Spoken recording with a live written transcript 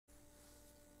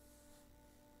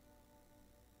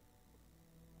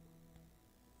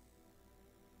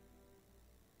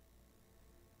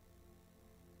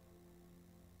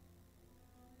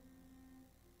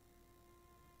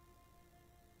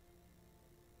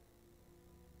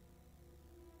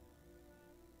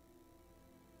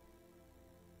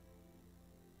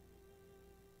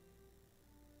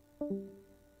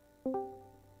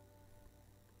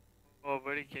Oh,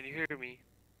 buddy, can you hear me?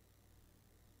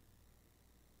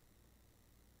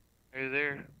 Are you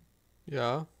there?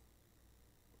 Yeah,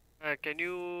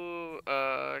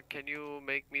 Can you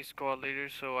make me squad leader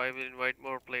so I will invite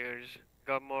more players?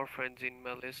 Got more friends in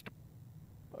my list.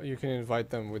 you can invite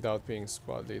them without being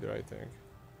squad leader, I think.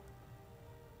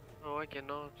 No, I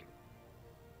cannot.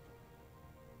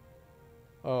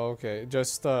 Oh, okay.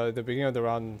 Just the beginning of the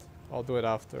round, I'll do it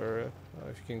after.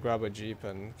 If you can grab a jeep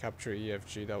and capture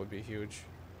EFG, that would be huge.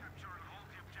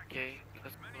 Okay,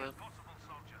 let's go then.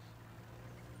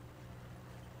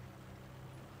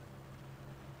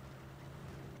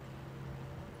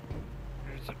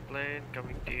 There's a plane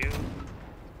coming to you.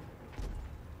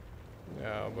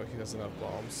 Yeah, but he doesn't have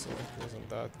bombs, so it wasn't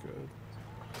that good.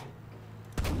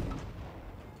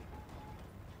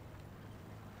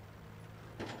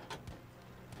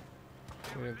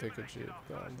 We didn't take a jeep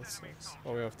down, that sucks.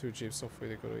 Oh, we have two jeeps, hopefully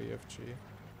they go to EFG.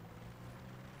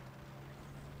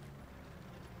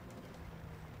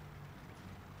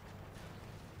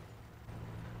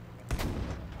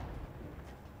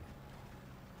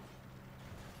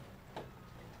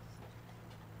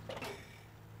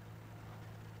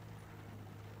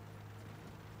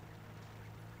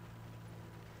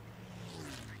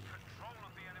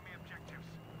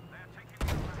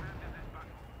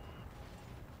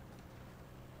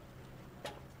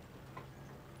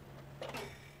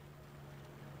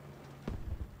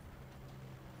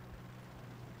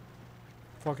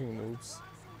 Fucking noobs.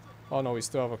 Oh no, we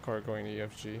still have a car going to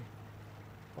EFG.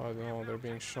 I don't know, they're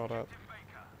being shot at.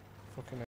 Fucking